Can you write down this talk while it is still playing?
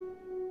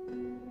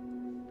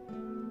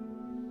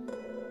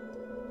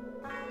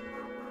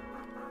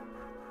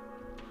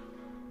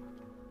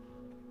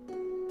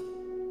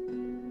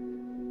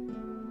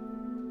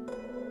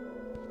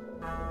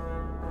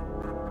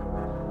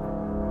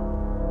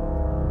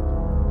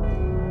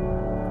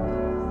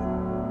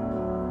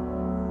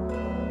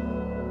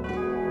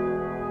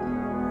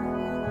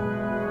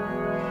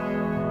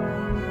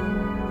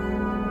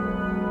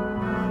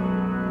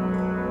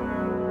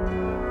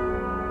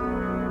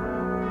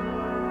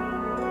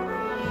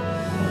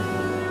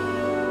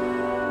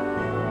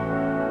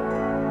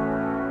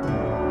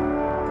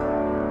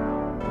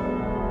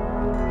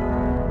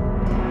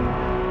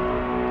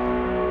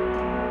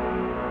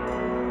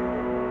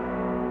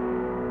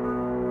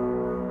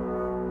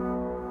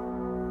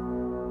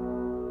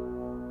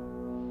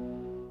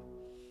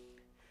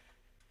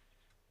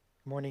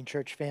Morning,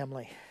 church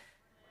family.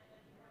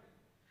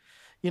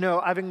 You know,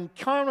 I've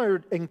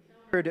encountered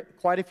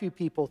quite a few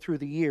people through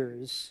the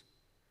years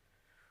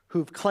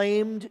who've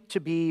claimed to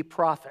be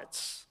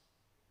prophets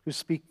who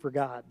speak for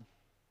God.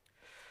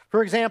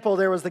 For example,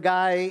 there was the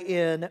guy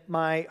in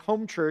my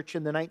home church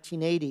in the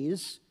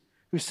 1980s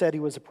who said he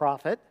was a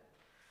prophet.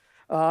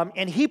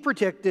 And he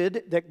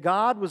predicted that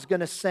God was going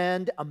to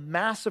send a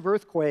massive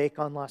earthquake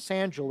on Los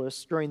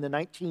Angeles during the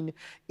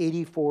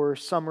 1984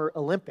 Summer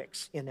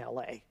Olympics in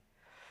LA.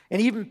 And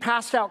he even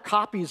passed out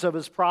copies of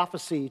his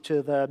prophecy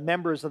to the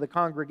members of the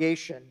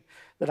congregation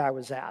that I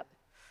was at.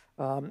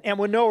 And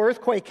when no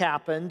earthquake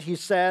happened, he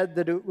said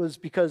that it was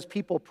because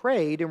people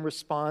prayed in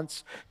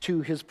response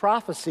to his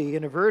prophecy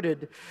and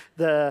averted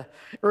the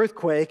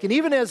earthquake. And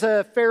even as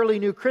a fairly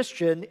new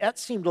Christian, that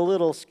seemed a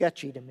little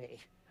sketchy to me.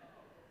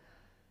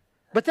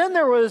 But then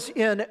there was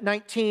in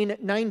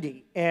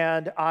 1990,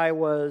 and I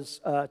was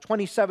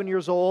 27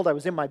 years old. I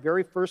was in my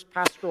very first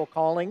pastoral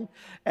calling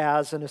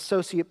as an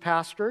associate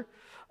pastor.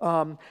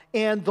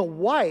 And the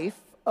wife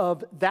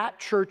of that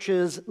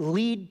church's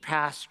lead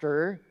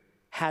pastor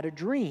had a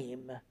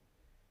dream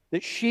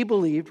that she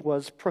believed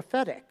was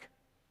prophetic.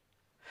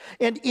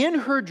 And in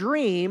her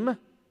dream,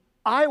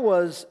 I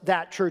was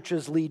that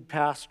church's lead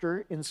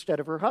pastor instead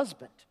of her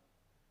husband.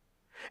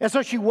 And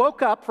so she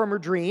woke up from her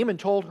dream and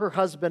told her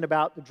husband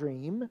about the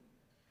dream.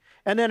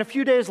 And then a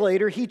few days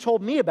later, he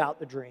told me about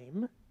the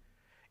dream.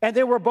 And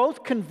they were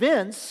both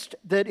convinced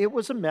that it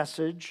was a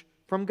message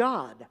from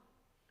God.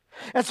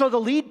 And so the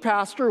lead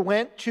pastor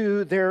went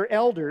to their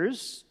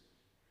elders,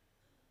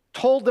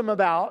 told them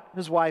about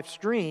his wife's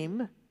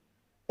dream,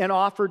 and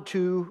offered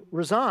to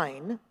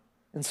resign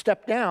and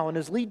step down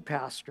as lead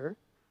pastor.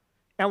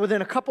 And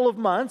within a couple of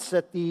months,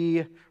 at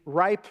the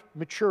ripe,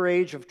 mature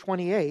age of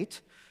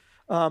 28,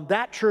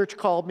 that church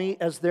called me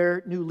as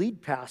their new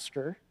lead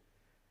pastor.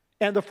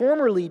 And the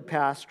former lead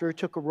pastor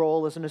took a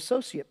role as an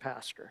associate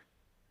pastor.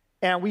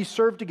 And we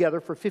served together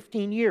for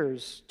 15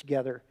 years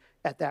together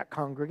at that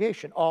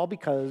congregation, all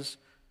because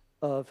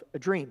of a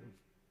dream.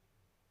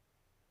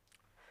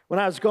 When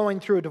I was going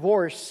through a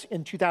divorce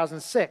in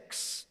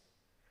 2006,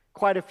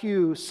 quite a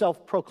few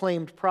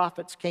self-proclaimed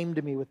prophets came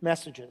to me with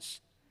messages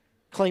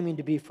claiming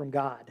to be from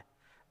God.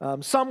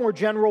 Some were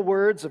general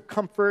words of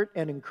comfort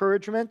and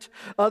encouragement.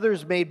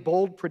 Others made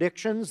bold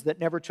predictions that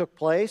never took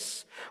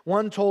place.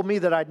 One told me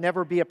that I'd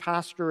never be a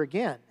pastor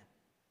again.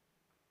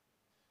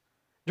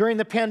 During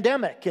the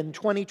pandemic in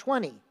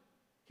 2020,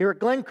 here at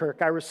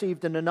Glenkirk, I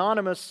received an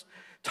anonymous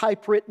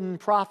typewritten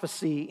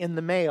prophecy in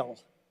the mail.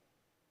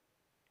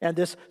 And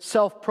this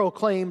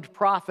self-proclaimed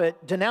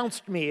prophet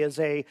denounced me as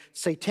a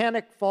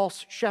satanic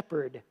false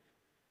shepherd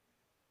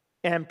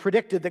and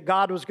predicted that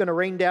God was going to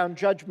rain down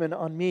judgment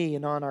on me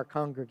and on our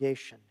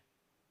congregation.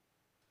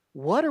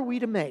 What are we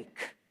to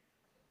make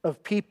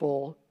of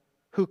people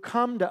who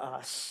come to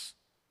us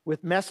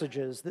with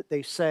messages that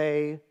they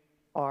say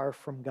are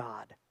from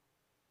God?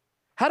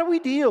 How do we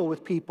deal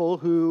with people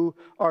who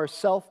are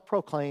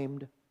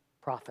self-proclaimed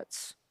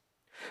prophets?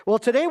 Well,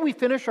 today we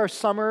finish our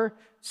summer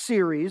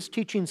series,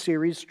 teaching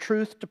series,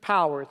 Truth to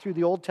Power, through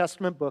the Old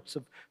Testament books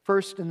of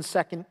 1st and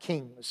 2nd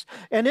Kings.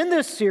 And in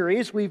this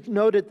series, we've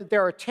noted that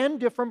there are 10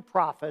 different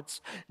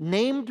prophets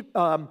named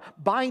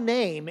by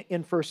name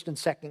in 1st and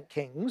 2nd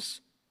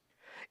Kings,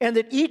 and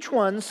that each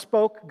one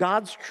spoke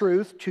God's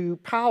truth to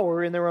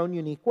power in their own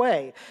unique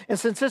way. And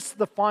since this is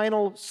the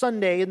final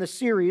Sunday in the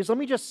series, let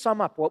me just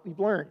sum up what we've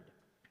learned.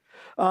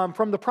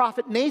 From the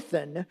prophet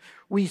Nathan,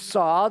 we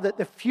saw that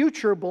the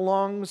future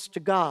belongs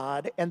to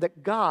God and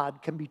that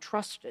God can be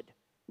trusted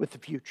with the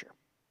future.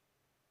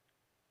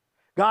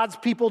 God's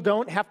people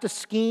don't have to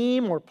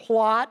scheme or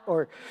plot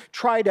or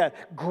try to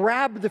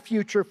grab the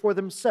future for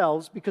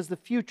themselves because the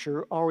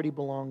future already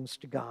belongs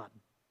to God.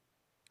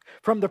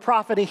 From the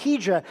prophet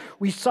Ahijah,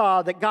 we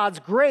saw that God's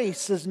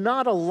grace is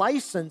not a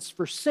license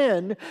for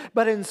sin,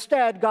 but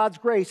instead God's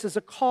grace is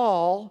a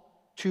call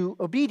to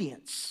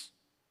obedience.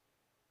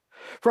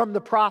 From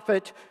the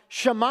prophet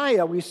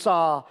Shemaiah, we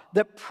saw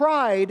that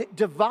pride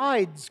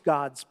divides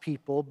God's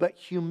people, but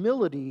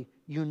humility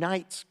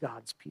unites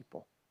God's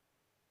people.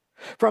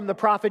 From the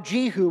prophet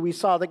Jehu, we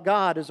saw that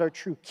God is our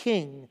true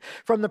king.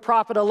 From the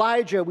prophet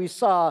Elijah, we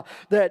saw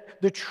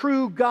that the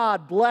true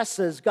God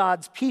blesses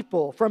God's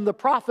people. From the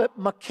prophet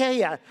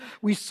Micaiah,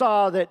 we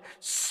saw that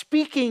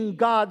speaking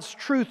God's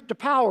truth to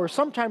power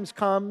sometimes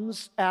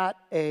comes at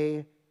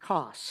a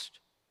cost.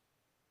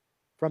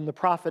 From the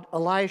prophet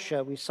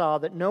Elisha, we saw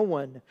that no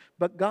one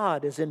but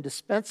God is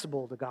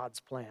indispensable to God's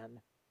plan.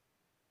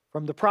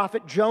 From the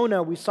prophet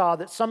Jonah, we saw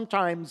that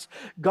sometimes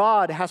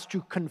God has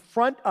to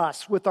confront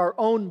us with our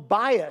own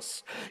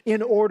bias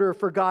in order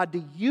for God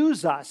to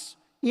use us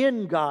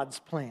in God's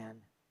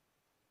plan.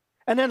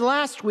 And then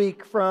last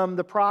week, from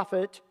the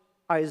prophet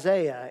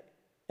Isaiah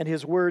and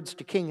his words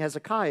to King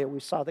Hezekiah, we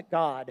saw that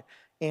God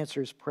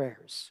answers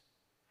prayers.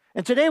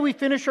 And today we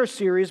finish our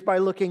series by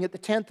looking at the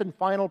 10th and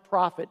final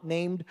prophet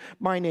named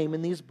by name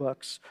in these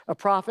books, a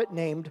prophet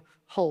named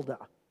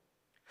Huldah.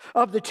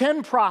 Of the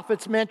 10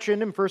 prophets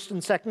mentioned in 1st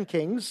and 2nd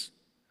Kings,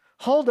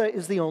 Huldah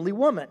is the only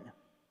woman.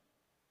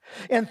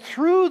 And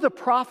through the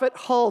prophet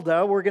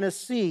Huldah, we're going to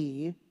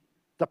see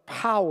the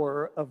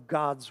power of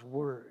God's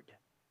word.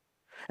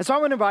 And so I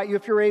want to invite you,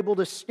 if you're able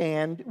to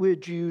stand,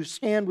 would you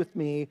stand with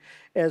me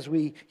as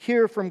we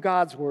hear from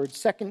God's word,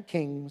 2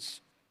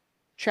 Kings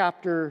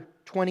chapter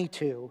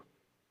 22,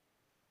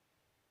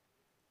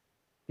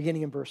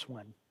 beginning in verse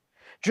 1.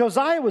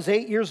 Josiah was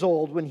 8 years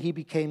old when he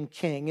became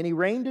king, and he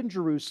reigned in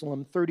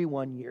Jerusalem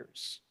 31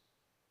 years.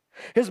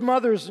 His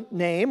mother's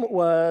name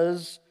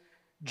was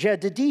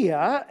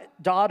Jedidiah,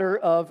 daughter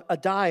of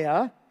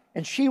Adiah,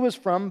 and she was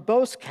from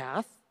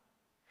Bozkath.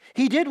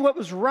 He did what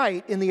was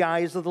right in the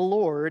eyes of the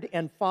Lord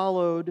and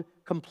followed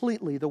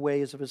completely the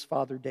ways of his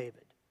father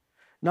David,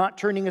 not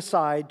turning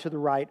aside to the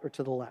right or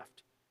to the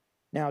left.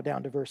 Now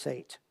down to verse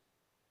 8.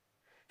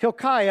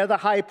 Hilkiah, the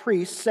high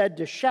priest, said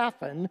to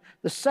Shaphan,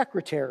 the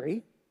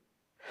secretary,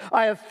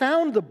 I have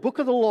found the book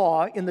of the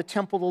law in the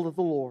temple of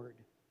the Lord.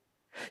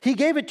 He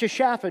gave it to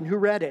Shaphan, who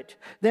read it.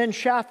 Then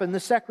Shaphan, the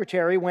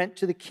secretary, went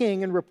to the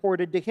king and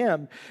reported to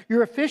him,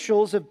 Your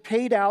officials have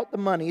paid out the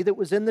money that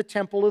was in the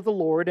temple of the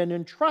Lord and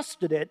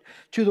entrusted it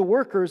to the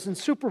workers and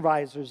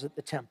supervisors at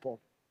the temple.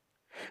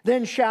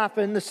 Then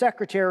Shaphan, the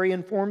secretary,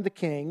 informed the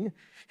king,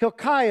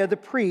 Hilkiah, the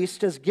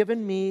priest, has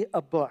given me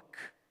a book.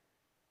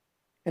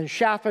 And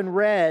Shaphan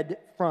read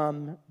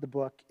from the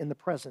book in the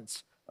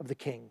presence of the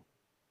king.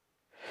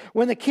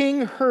 When the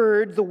king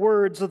heard the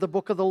words of the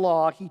book of the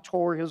law, he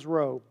tore his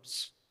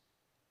robes.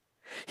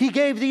 He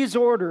gave these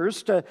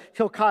orders to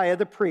Hilkiah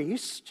the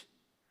priest,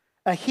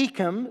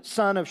 Ahikam,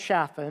 son of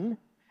Shaphan,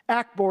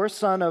 Akbor,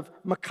 son of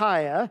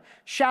Micaiah,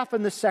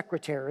 Shaphan the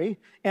secretary,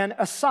 and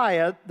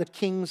Asaiah, the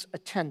king's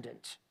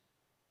attendant.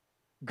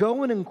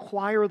 Go and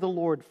inquire of the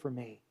Lord for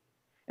me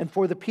and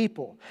for the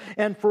people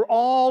and for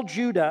all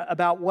Judah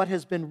about what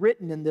has been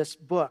written in this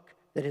book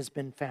that has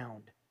been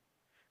found.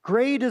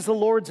 Great is the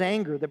Lord's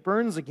anger that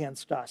burns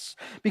against us,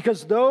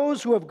 because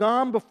those who have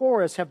gone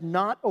before us have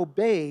not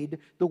obeyed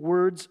the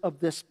words of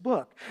this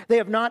book. They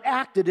have not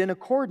acted in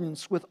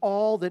accordance with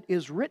all that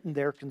is written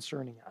there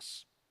concerning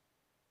us.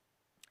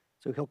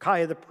 So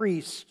Hilkiah the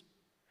priest,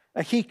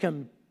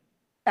 Ahikam,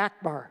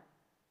 Akbar,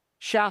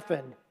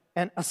 Shaphan,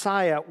 and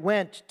Asaiah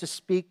went to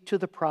speak to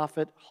the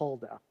prophet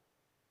Huldah,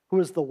 who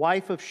was the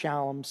wife of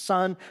Shallum,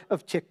 son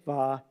of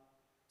Tikvah,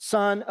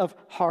 son of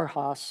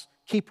Harhas,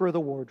 keeper of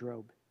the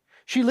wardrobe.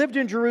 She lived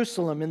in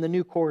Jerusalem in the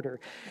new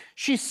quarter.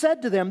 She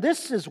said to them,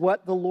 This is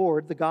what the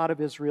Lord, the God of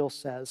Israel,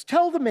 says.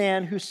 Tell the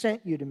man who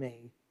sent you to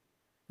me,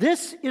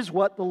 this is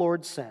what the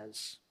Lord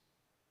says.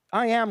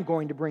 I am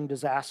going to bring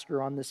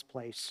disaster on this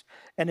place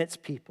and its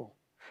people,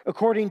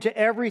 according to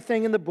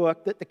everything in the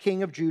book that the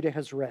king of Judah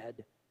has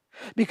read.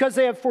 Because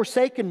they have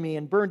forsaken me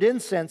and burned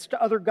incense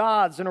to other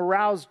gods and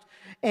aroused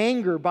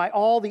anger by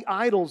all the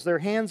idols their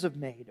hands have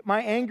made.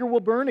 My anger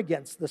will burn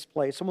against this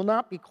place and will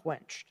not be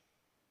quenched.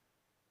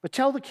 But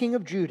tell the king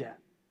of Judah,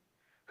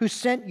 who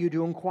sent you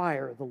to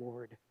inquire of the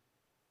Lord.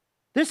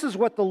 This is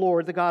what the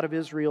Lord, the God of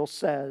Israel,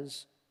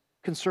 says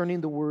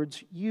concerning the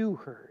words you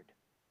heard.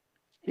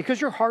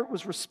 Because your heart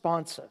was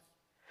responsive,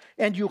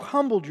 and you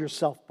humbled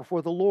yourself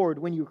before the Lord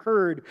when you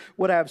heard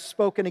what I have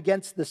spoken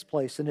against this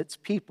place and its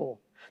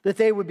people, that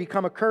they would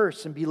become a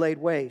curse and be laid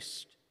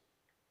waste.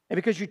 And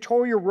because you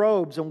tore your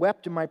robes and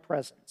wept in my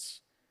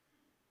presence,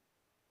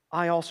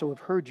 I also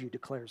have heard you,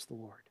 declares the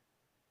Lord.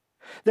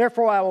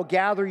 Therefore, I will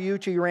gather you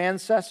to your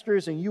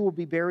ancestors, and you will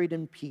be buried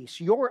in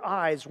peace. Your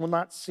eyes will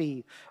not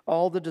see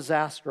all the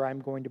disaster I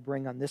am going to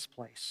bring on this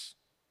place.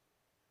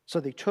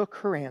 So they took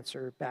her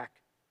answer back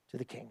to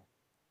the king.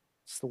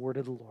 It's the word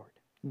of the Lord.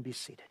 And be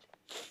seated.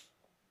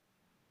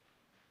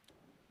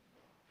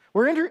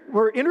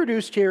 We're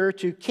introduced here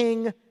to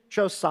King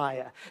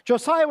Josiah.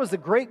 Josiah was the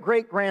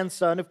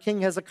great-great-grandson of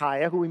King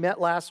Hezekiah, who we met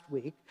last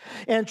week.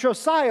 And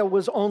Josiah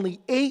was only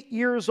 8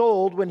 years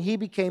old when he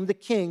became the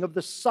king of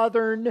the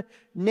southern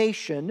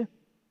nation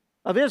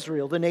of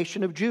Israel, the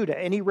nation of Judah.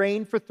 And he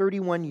reigned for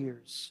 31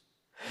 years.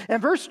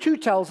 And verse 2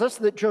 tells us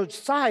that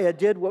Josiah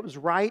did what was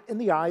right in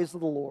the eyes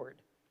of the Lord.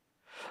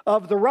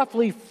 Of the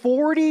roughly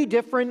 40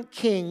 different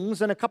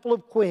kings and a couple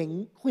of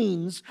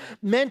queens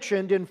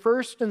mentioned in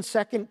 1st and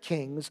 2nd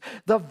Kings,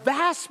 the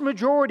vast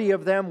majority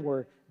of them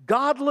were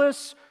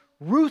godless,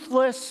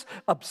 ruthless,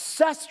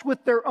 obsessed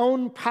with their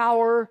own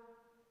power,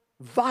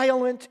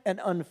 violent, and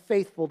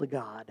unfaithful to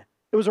God.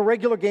 It was a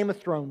regular Game of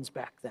Thrones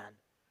back then.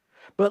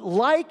 But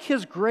like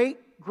his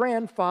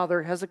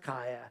great-grandfather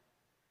Hezekiah,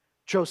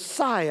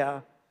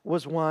 Josiah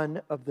was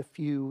one of the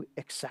few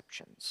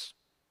exceptions.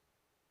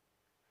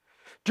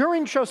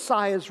 During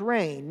Josiah's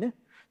reign,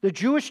 the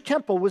Jewish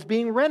temple was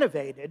being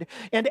renovated,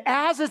 and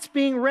as it's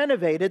being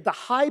renovated, the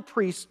high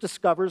priest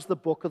discovers the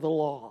book of the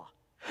law.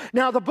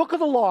 Now, the book of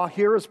the law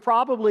here is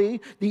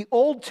probably the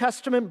Old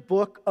Testament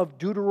book of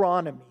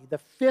Deuteronomy, the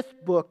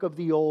 5th book of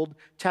the Old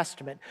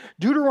Testament.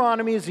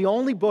 Deuteronomy is the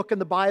only book in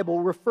the Bible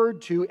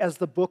referred to as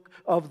the book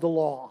of the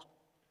law.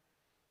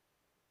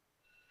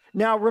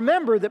 Now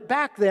remember that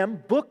back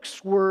then,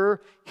 books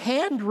were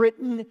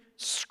handwritten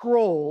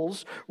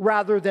scrolls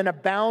rather than a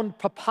bound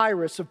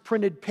papyrus of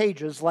printed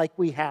pages like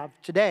we have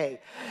today.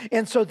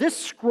 And so this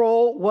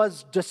scroll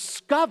was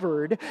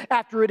discovered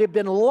after it had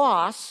been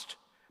lost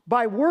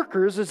by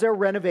workers as they're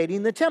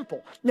renovating the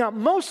temple. Now,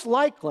 most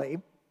likely,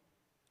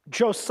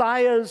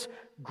 Josiah's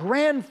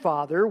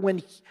grandfather,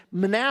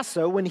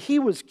 Manasseh, when he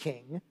was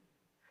king,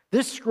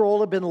 this scroll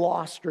had been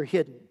lost or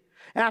hidden.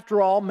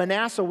 After all,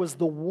 Manasseh was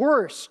the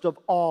worst of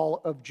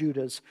all of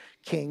Judah's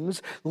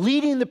kings,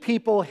 leading the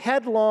people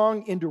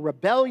headlong into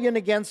rebellion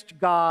against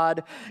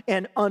God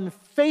and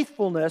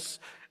unfaithfulness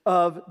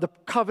of the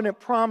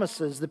covenant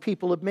promises the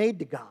people have made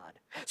to God.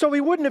 So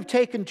he wouldn't have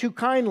taken too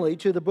kindly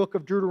to the book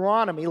of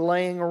Deuteronomy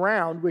laying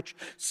around, which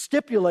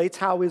stipulates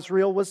how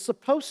Israel was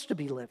supposed to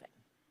be living.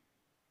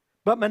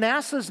 But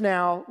Manasseh's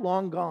now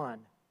long gone,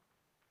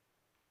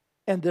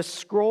 and this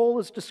scroll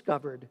is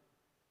discovered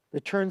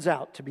that turns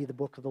out to be the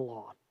book of the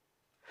law.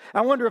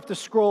 I wonder if the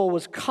scroll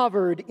was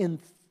covered in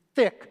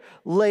thick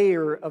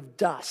layer of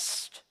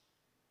dust,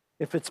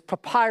 if its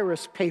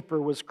papyrus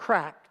paper was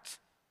cracked,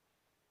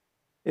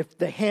 if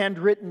the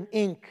handwritten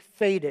ink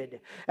faded.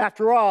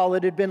 After all,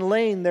 it had been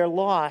laying there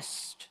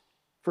lost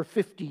for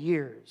 50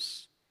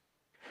 years.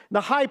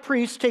 The high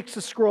priest takes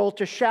the scroll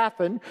to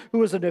Shaphan, who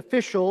was an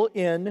official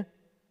in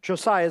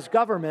Josiah's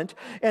government,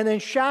 and then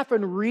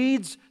Shaphan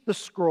reads the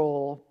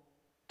scroll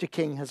to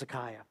King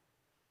Hezekiah.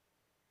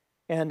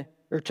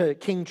 Or to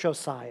King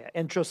Josiah.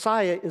 And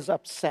Josiah is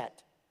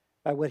upset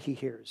by what he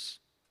hears.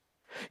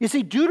 You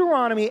see,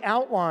 Deuteronomy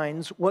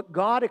outlines what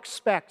God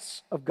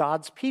expects of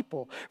God's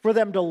people, for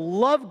them to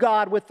love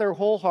God with their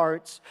whole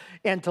hearts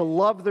and to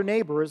love their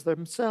neighbor as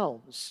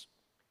themselves.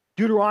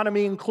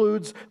 Deuteronomy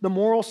includes the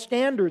moral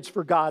standards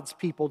for God's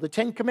people. The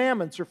Ten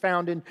Commandments are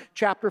found in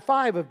chapter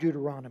 5 of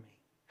Deuteronomy.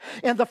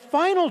 And the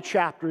final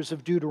chapters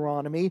of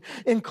Deuteronomy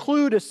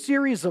include a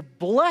series of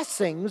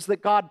blessings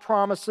that God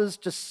promises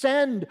to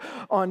send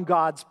on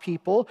God's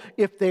people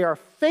if they are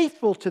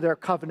faithful to their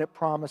covenant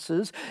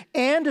promises,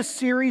 and a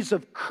series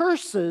of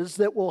curses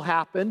that will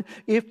happen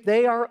if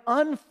they are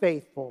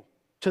unfaithful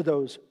to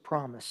those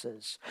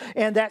promises.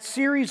 And that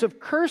series of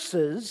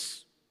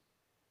curses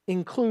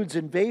includes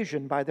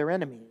invasion by their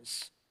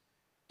enemies,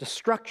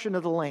 destruction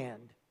of the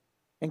land,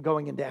 and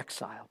going into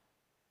exile.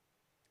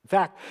 In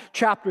fact,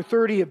 chapter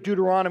 30 of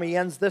Deuteronomy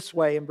ends this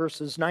way in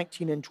verses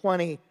 19 and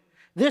 20.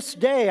 This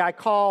day I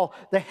call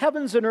the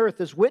heavens and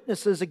earth as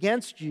witnesses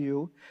against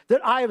you,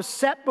 that I have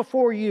set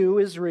before you,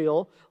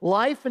 Israel,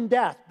 life and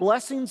death,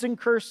 blessings and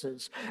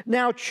curses.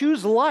 Now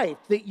choose life,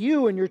 that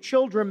you and your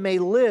children may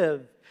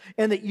live,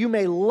 and that you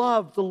may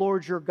love the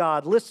Lord your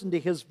God, listen to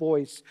his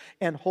voice,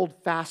 and hold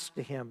fast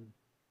to him.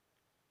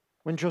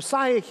 When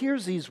Josiah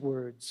hears these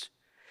words,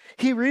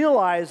 he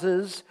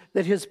realizes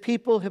that his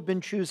people have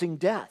been choosing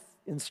death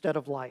instead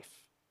of life,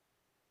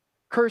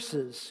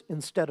 curses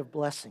instead of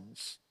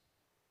blessings.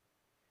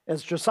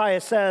 As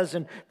Josiah says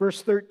in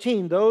verse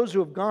 13, those who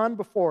have gone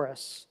before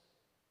us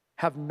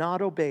have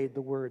not obeyed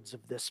the words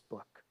of this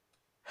book.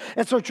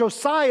 And so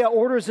Josiah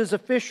orders his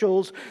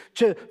officials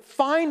to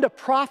find a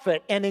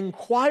prophet and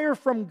inquire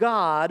from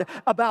God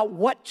about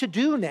what to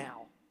do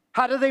now.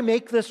 How do they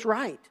make this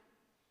right?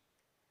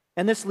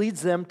 And this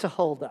leads them to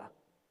Huldah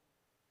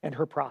and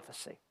her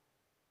prophecy.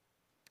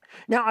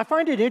 Now, I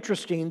find it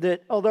interesting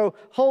that although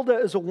Huldah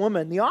is a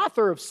woman, the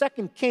author of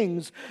 2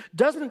 Kings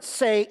doesn't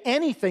say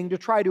anything to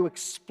try to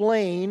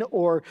explain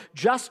or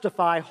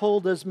justify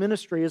Huldah's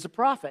ministry as a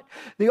prophet.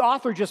 The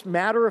author just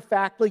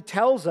matter-of-factly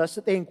tells us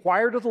that they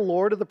inquired of the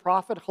Lord of the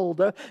prophet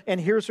Huldah, and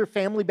here's her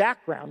family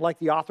background, like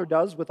the author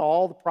does with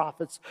all the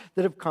prophets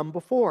that have come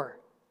before.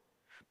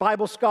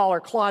 Bible scholar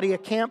Claudia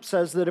Camp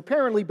says that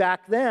apparently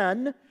back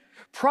then,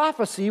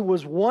 prophecy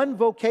was one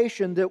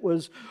vocation that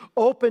was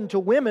open to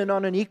women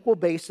on an equal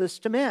basis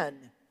to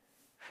men.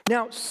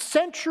 Now,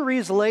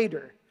 centuries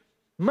later,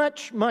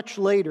 much, much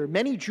later,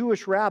 many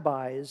Jewish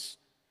rabbis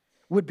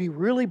would be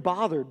really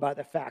bothered by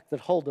the fact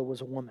that Huldah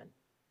was a woman.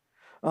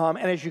 And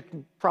as you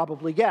can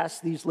probably guess,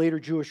 these later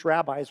Jewish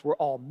rabbis were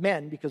all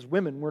men because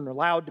women weren't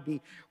allowed to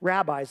be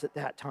rabbis at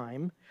that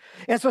time.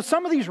 And so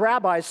some of these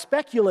rabbis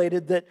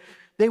speculated that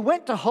they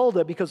went to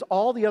Huldah because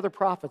all the other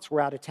prophets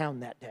were out of town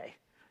that day.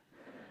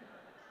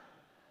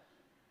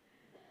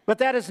 But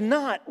that is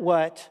not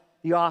what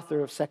the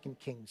author of 2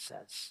 Kings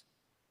says.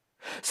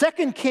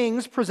 2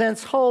 Kings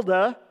presents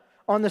Huldah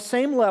on the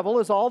same level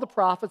as all the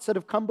prophets that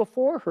have come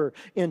before her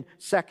in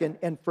 2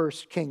 and 1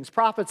 Kings.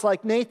 Prophets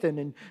like Nathan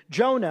and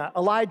Jonah,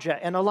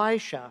 Elijah, and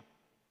Elisha.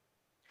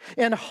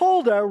 And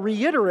Huldah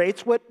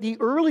reiterates what the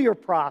earlier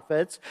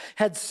prophets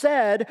had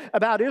said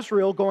about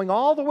Israel, going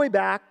all the way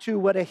back to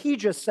what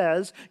Ahijah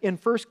says in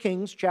 1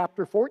 Kings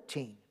chapter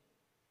 14.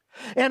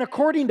 And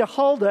according to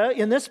Huldah,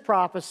 in this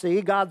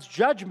prophecy, God's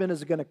judgment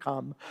is going to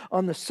come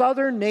on the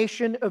southern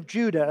nation of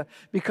Judah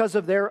because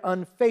of their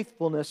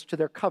unfaithfulness to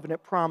their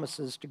covenant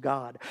promises to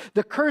God.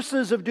 The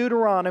curses of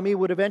Deuteronomy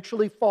would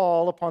eventually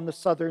fall upon the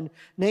southern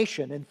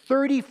nation. And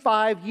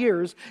 35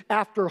 years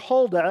after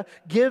Huldah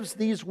gives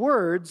these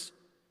words,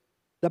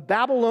 the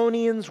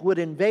Babylonians would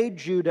invade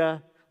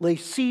Judah, lay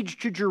siege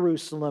to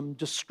Jerusalem,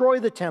 destroy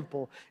the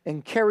temple,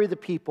 and carry the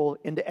people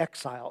into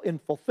exile in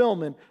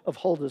fulfillment of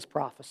Huldah's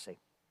prophecy.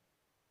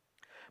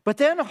 But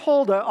then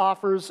Huldah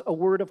offers a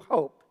word of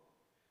hope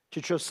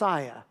to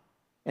Josiah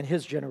and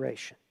his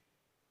generation.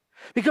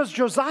 Because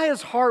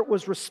Josiah's heart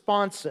was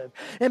responsive,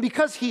 and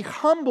because he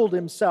humbled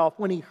himself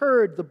when he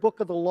heard the book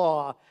of the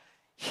law,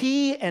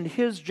 he and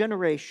his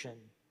generation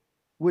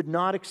would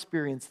not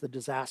experience the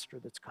disaster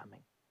that's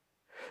coming.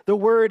 The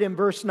word in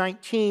verse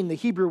 19, the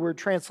Hebrew word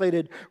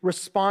translated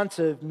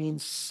responsive,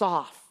 means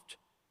soft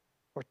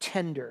or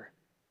tender.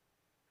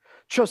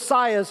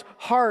 Josiah's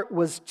heart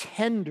was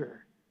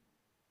tender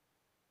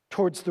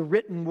towards the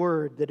written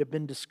word that had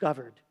been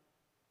discovered.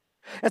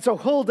 And so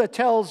Huldah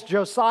tells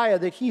Josiah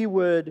that he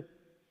would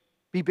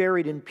be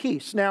buried in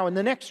peace. Now, in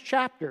the next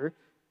chapter,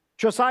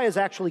 Josiah is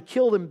actually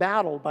killed in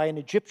battle by an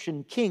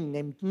Egyptian king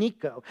named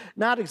Necho.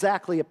 Not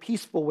exactly a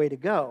peaceful way to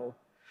go.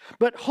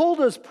 But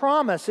Huldah's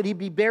promise that he'd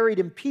be buried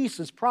in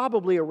peace is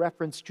probably a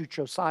reference to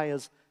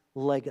Josiah's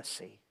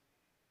legacy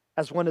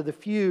as one of the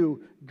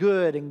few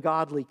good and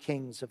godly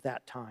kings of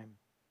that time.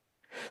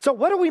 So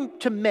what are we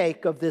to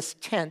make of this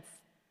 10th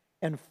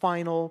and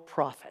final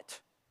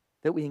prophet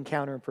that we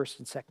encounter in 1st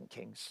and 2nd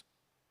Kings?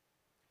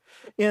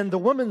 In the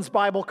Woman's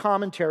Bible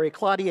Commentary,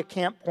 Claudia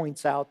Camp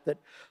points out that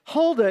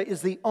Huldah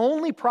is the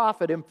only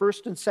prophet in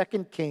 1st and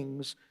 2nd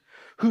Kings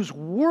whose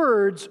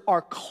words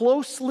are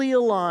closely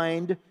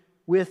aligned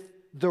with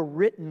the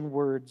written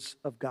words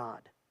of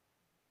God.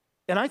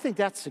 And I think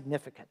that's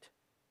significant.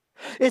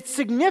 It's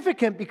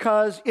significant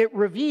because it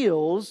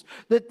reveals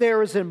that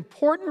there is an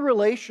important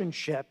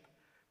relationship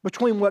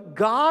between what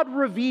God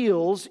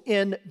reveals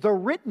in the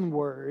written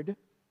word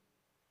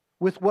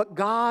with what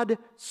God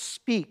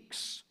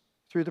speaks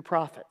through the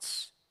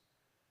prophets.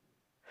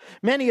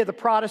 Many of the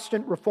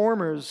Protestant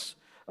reformers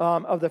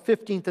of the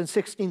 15th and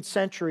 16th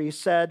century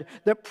said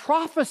that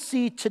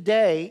prophecy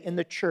today in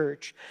the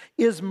church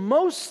is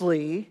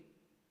mostly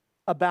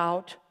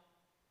about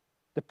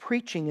the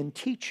preaching and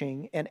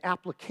teaching and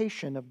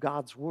application of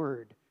God's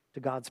word to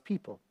God's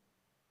people.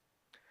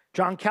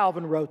 John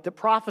Calvin wrote that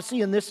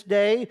prophecy in this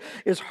day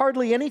is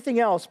hardly anything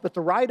else but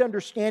the right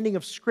understanding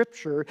of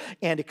Scripture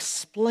and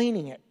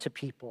explaining it to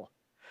people.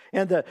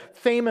 And the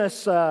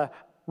famous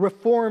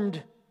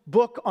Reformed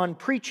book on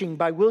preaching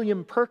by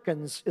William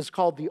Perkins is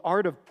called The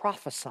Art of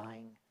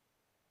Prophesying.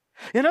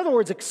 In other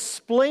words,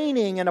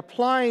 explaining and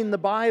applying the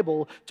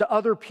Bible to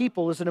other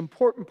people is an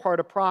important part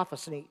of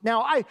prophecy.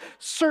 Now, I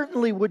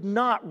certainly would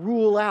not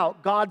rule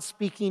out God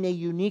speaking a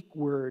unique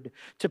word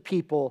to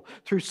people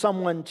through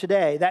someone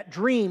today. That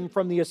dream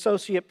from the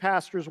associate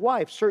pastor's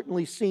wife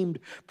certainly seemed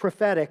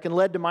prophetic and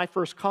led to my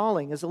first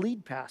calling as a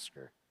lead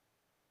pastor.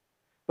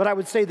 But I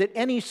would say that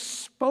any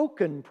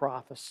spoken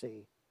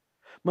prophecy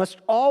must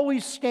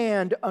always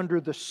stand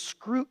under the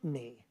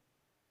scrutiny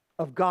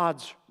of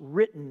God's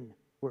written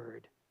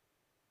word.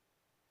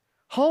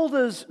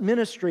 Huldah's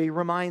ministry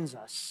reminds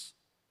us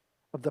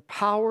of the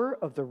power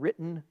of the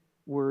written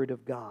word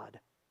of God.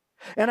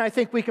 And I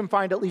think we can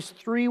find at least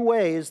 3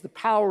 ways the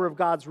power of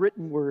God's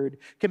written word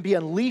can be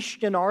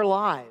unleashed in our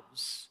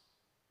lives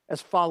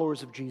as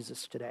followers of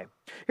Jesus today.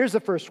 Here's the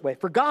first way.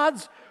 For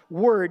God's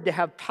word to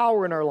have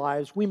power in our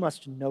lives, we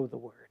must know the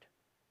word.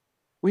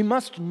 We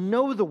must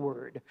know the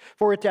word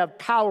for it to have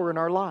power in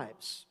our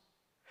lives.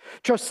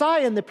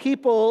 Josiah and the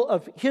people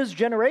of his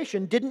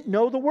generation didn't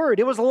know the word.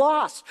 It was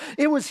lost.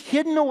 It was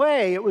hidden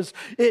away.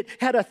 It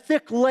had a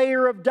thick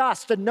layer of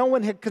dust, and no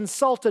one had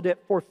consulted it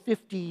for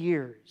 50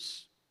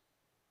 years.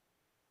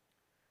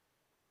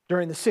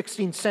 During the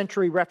 16th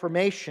century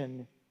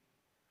Reformation,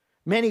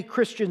 many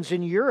Christians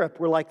in Europe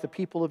were like the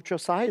people of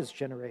Josiah's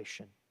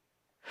generation.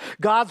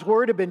 God's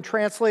word had been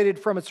translated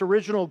from its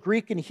original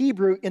Greek and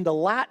Hebrew into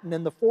Latin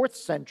in the 4th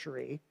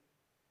century.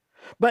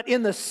 But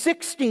in the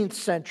 16th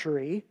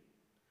century,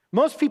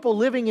 most people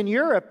living in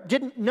Europe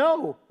didn't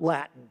know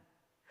Latin.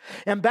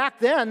 And back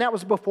then, that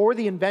was before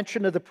the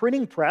invention of the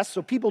printing press,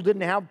 so people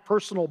didn't have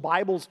personal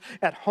Bibles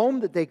at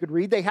home that they could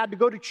read. They had to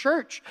go to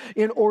church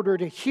in order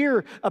to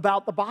hear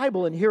about the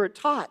Bible and hear it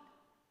taught.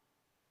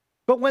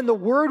 But when the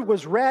word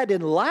was read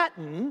in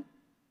Latin,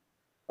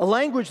 a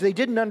language they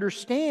didn't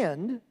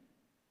understand,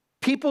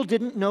 people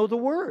didn't know the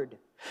word.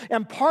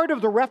 And part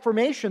of the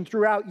Reformation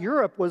throughout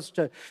Europe was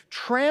to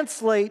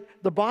translate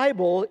the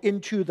Bible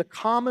into the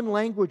common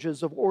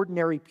languages of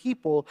ordinary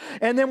people.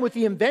 And then with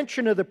the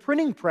invention of the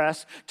printing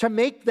press, to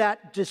make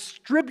that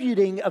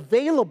distributing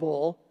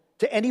available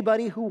to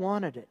anybody who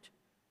wanted it.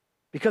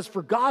 Because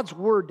for God's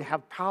word to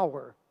have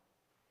power,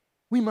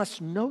 we must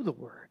know the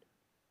word.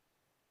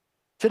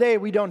 Today,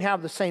 we don't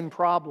have the same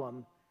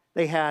problem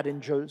they had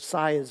in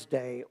Josiah's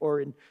day or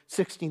in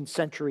 16th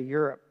century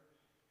Europe.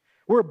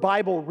 We're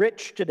Bible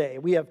rich today.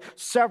 We have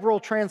several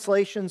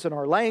translations in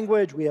our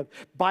language. We have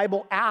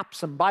Bible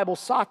apps and Bible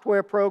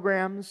software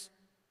programs.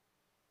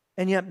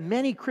 And yet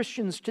many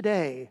Christians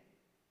today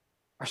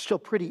are still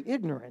pretty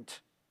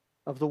ignorant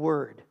of the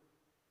word.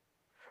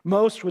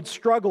 Most would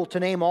struggle to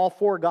name all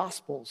 4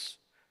 Gospels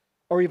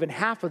or even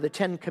half of the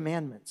 10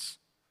 Commandments.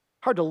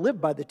 Hard to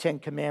live by the Ten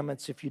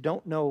Commandments if you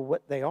don't know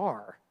what they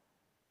are.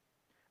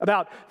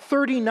 About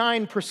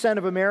 39%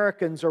 of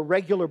Americans are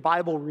regular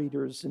Bible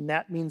readers, and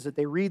that means that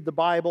they read the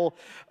Bible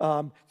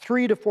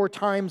 3 to 4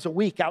 times a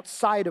week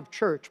outside of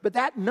church. But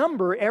that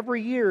number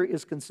every year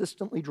is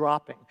consistently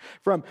dropping.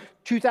 From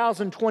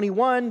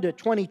 2021 to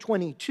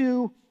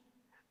 2022,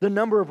 the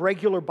number of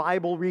regular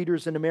Bible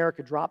readers in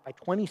America dropped by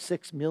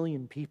 26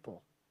 million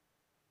people.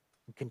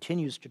 It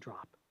continues to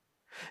drop.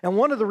 And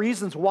one of the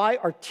reasons why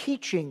our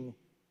teaching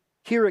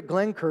here at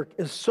Glenkirk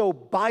is so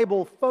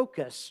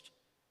Bible-focused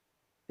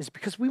is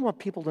because we want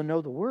people to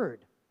know the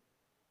Word.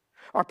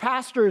 Our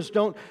pastors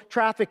don't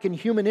traffic in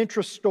human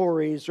interest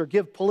stories or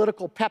give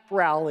political pep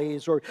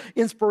rallies or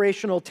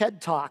inspirational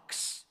TED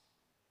Talks.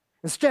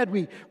 Instead,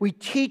 we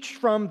teach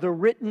from the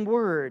written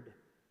Word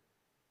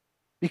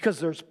because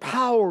there's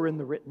power in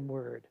the written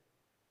Word,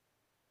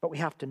 but we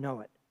have to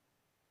know it.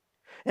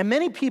 And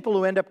many people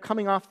who end up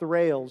coming off the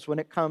rails when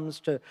it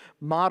comes to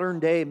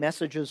modern-day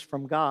messages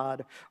from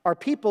God are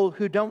people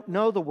who don't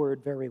know the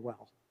Word very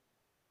well.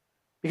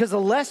 Because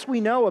the less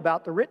we know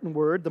about the written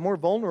Word, the more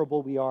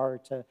vulnerable we are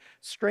to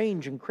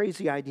strange and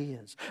crazy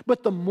ideas.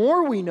 But the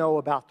more we know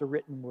about the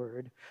written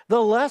Word,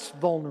 the less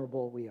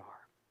vulnerable we are.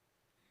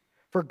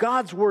 For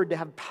God's Word to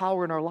have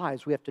power in our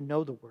lives, we have to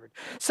know the Word.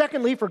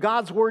 Secondly, for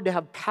God's Word to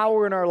have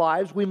power in our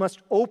lives, we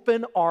must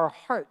open our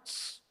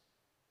hearts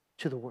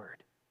to the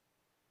Word.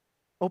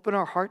 Open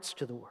our hearts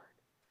to the Word.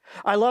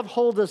 I love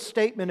Huldah's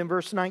statement in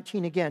verse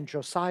 19 again.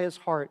 Josiah's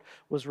heart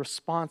was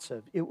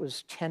responsive. It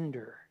was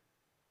tender.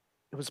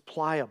 It was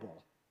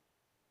pliable.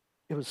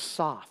 It was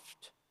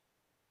soft.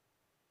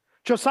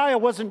 Josiah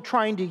wasn't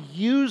trying to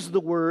use the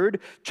Word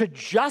to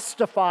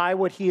justify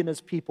what he and his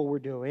people were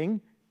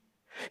doing.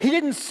 He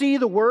didn't see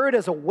the Word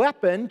as a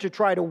weapon to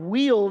try to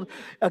wield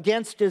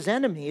against his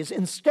enemies.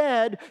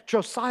 Instead,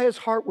 Josiah's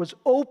heart was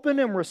open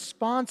and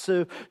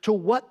responsive to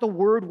what the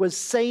Word was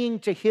saying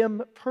to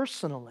him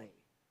personally.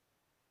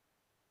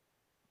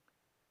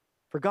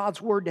 For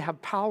God's Word to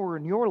have power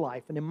in your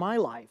life and in my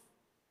life,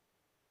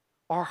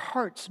 our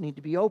hearts need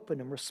to be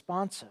open and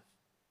responsive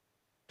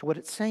to what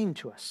it's saying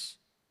to us.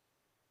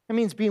 It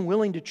means being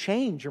willing to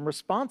change in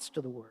response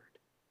to the Word.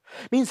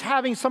 It means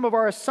having some of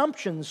our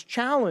assumptions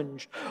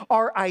challenged,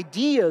 our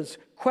ideas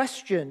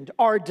questioned,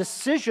 our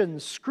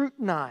decisions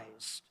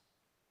scrutinized.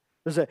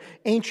 There's an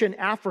ancient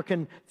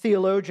African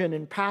theologian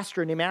and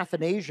pastor named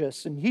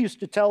Athanasius, and he used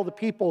to tell the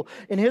people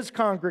in his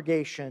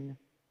congregation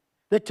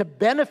that to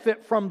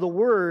benefit from the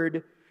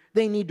Word,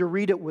 they need to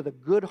read it with a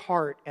good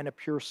heart and a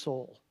pure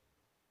soul.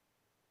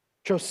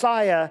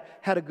 Josiah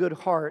had a good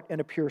heart and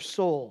a pure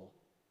soul.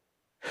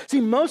 See,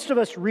 most of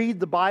us read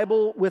the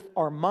Bible with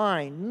our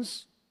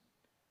minds,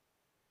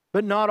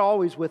 but not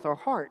always with our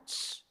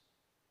hearts.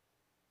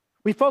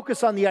 We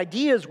focus on the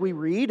ideas we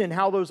read and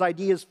how those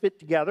ideas fit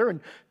together.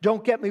 And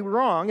don't get me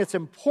wrong, it's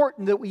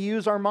important that we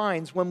use our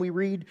minds when we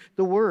read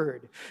the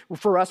Word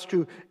for us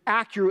to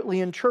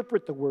accurately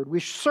interpret the Word. We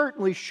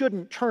certainly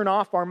shouldn't turn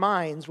off our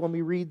minds when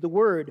we read the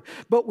Word,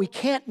 but we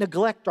can't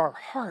neglect our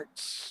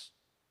hearts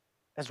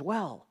as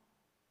well.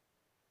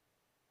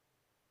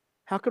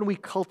 How can we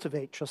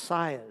cultivate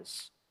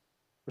Josiah's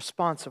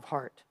responsive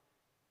heart?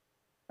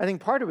 I think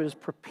part of it is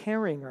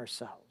preparing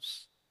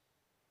ourselves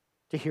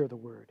to hear the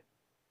Word.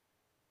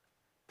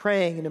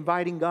 Praying and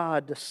inviting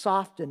God to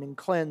soften and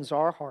cleanse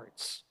our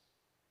hearts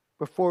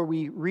before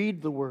we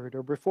read the Word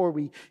or before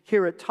we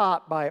hear it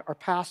taught by our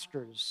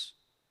pastors.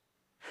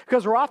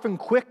 Because we're often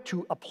quick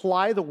to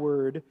apply the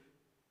Word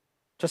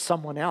to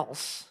someone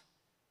else,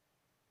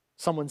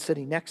 someone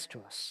sitting next to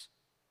us.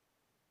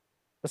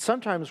 But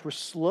sometimes we're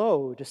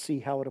slow to see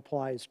how it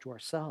applies to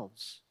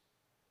ourselves.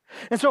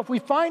 And so if we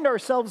find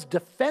ourselves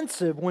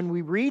defensive when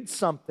we read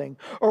something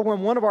or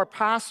when one of our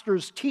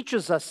pastors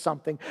teaches us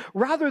something,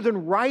 rather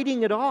than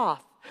writing it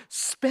off,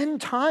 spend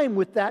time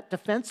with that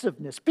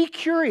defensiveness. Be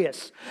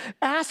curious.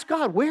 Ask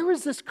God, where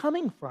is this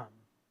coming from?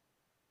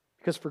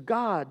 Because for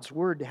God's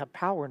Word to have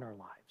power in our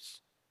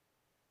lives,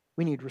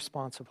 we need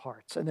responsive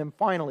hearts. And then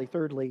finally,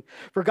 thirdly,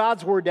 for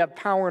God's Word to have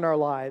power in our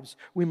lives,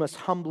 we must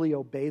humbly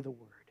obey the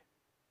Word.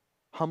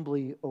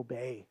 Humbly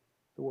obey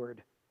the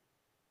Word.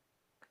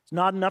 It's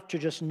not enough to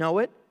just know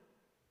it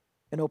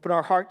and open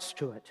our hearts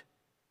to it.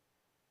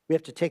 We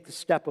have to take the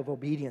step of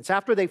obedience.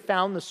 After they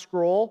found the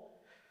scroll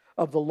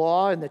of the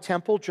law in the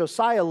temple,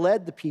 Josiah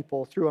led the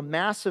people through a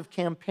massive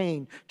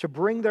campaign to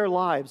bring their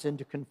lives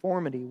into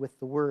conformity with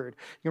the Word.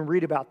 You can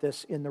read about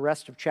this in the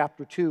rest of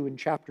chapter 2 and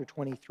chapter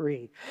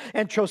 23.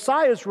 And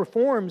Josiah's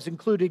reforms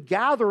included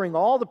gathering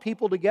all the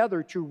people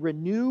together to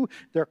renew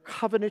their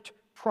covenant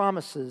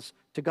promises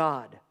to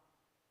God.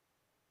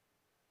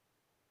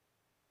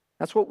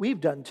 That's what we've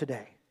done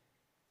today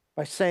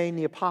by saying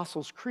the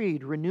Apostles'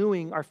 Creed,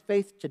 renewing our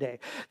faith today.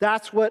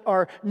 That's what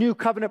our new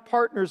covenant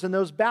partners and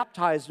those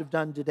baptized have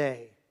done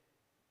today.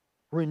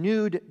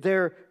 Renewed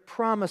their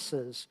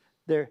promises,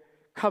 their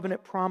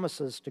covenant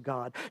promises to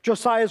God.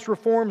 Josiah's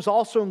reforms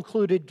also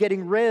included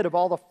getting rid of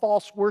all the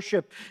false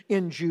worship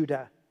in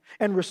Judah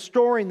and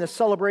restoring the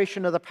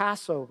celebration of the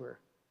Passover.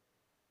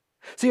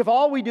 See, if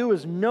all we do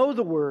is know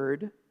the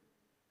Word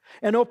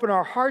and open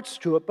our hearts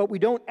to it, but we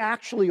don't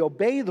actually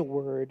obey the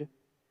word,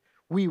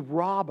 we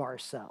rob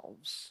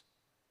ourselves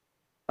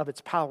of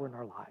its power in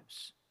our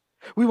lives.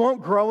 We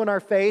won't grow in our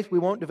faith. We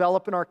won't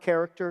develop in our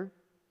character.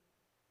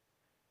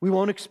 We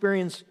won't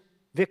experience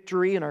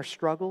victory in our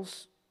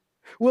struggles.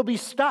 We'll be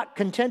stuck,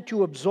 content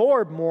to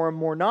absorb more and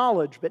more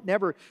knowledge, but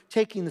never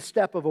taking the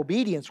step of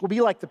obedience. We'll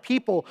be like the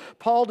people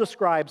Paul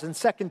describes in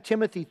 2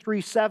 Timothy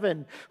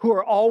 3:7, who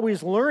are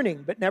always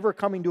learning, but never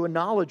coming to a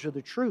knowledge of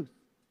the truth.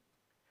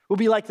 We'll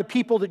be like the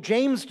people that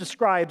James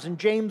describes in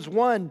James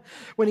 1,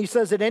 when he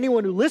says that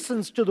anyone who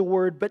listens to the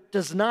word but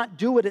does not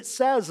do what it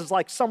says is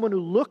like someone who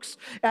looks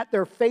at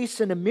their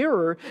face in a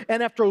mirror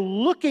and after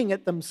looking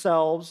at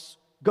themselves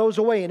goes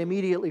away and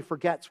immediately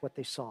forgets what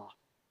they saw.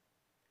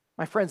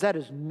 My friends, that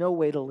is no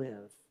way to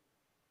live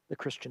the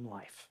Christian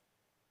life.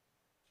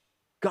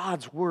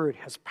 God's word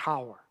has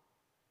power.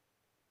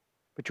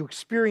 But to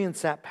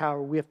experience that power,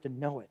 we have to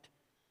know it,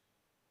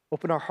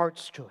 open our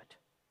hearts to it,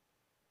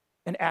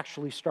 and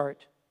actually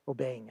start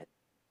obeying it.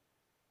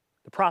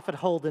 The prophet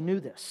Huldah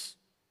knew this,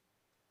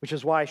 which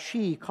is why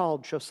she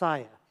called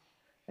Josiah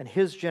and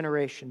his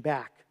generation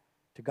back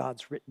to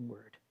God's written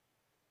word.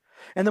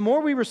 And the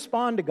more we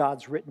respond to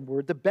God's written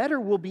word, the better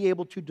we'll be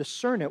able to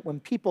discern it when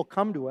people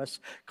come to us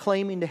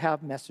claiming to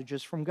have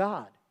messages from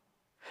God.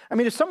 I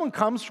mean, if someone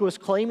comes to us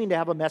claiming to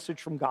have a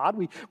message from God,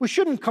 we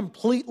shouldn't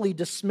completely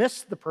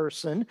dismiss the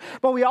person,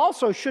 but we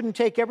also shouldn't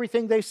take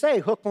everything they say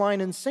hook,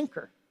 line, and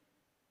sinker.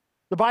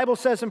 The Bible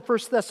says in 1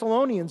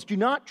 Thessalonians, do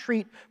not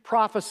treat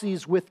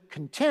prophecies with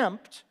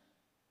contempt,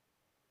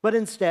 but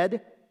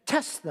instead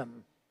test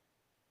them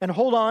and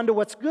hold on to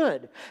what's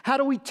good. How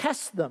do we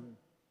test them?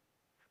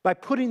 By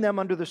putting them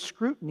under the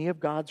scrutiny of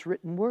God's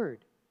written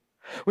word.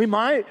 We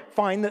might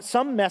find that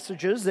some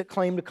messages that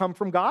claim to come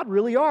from God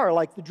really are,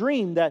 like the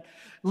dream that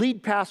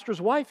lead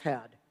pastor's wife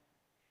had.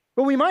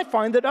 But we might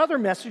find that other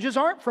messages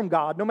aren't from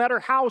God, no matter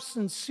how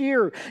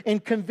sincere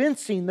and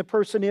convincing the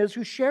person is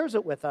who shares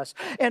it with us.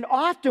 And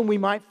often we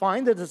might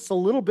find that it's a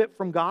little bit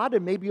from God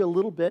and maybe a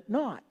little bit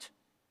not.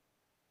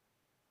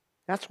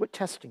 That's what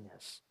testing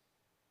is.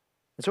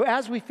 And so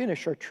as we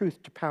finish our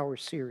Truth to Power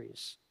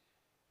series,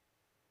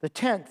 the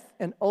 10th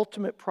and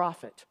ultimate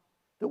prophet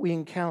that we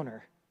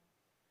encounter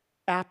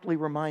aptly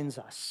reminds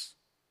us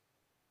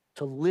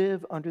to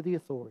live under the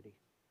authority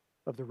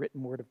of the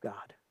written word of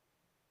God.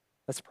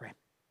 Let's pray.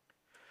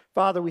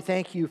 Father, we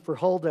thank you for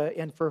Huldah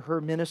and for her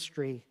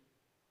ministry.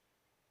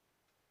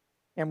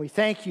 And we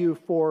thank you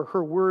for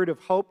her word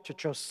of hope to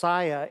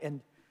Josiah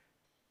and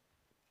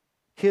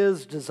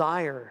his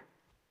desire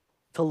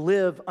to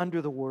live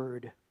under the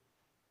word.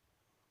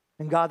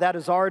 And God, that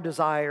is our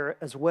desire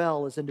as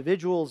well as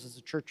individuals, as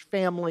a church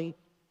family,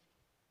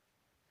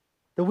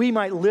 that we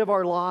might live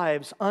our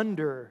lives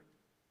under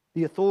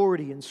the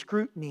authority and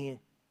scrutiny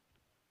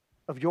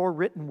of your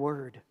written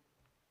word,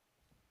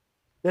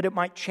 that it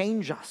might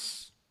change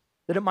us,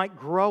 that it might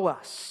grow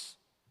us,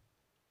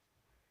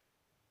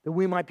 that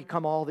we might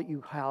become all that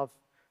you have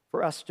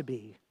for us to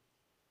be,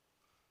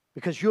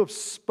 because you have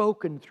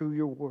spoken through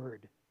your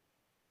word.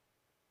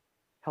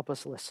 Help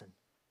us listen.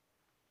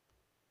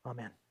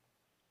 Amen.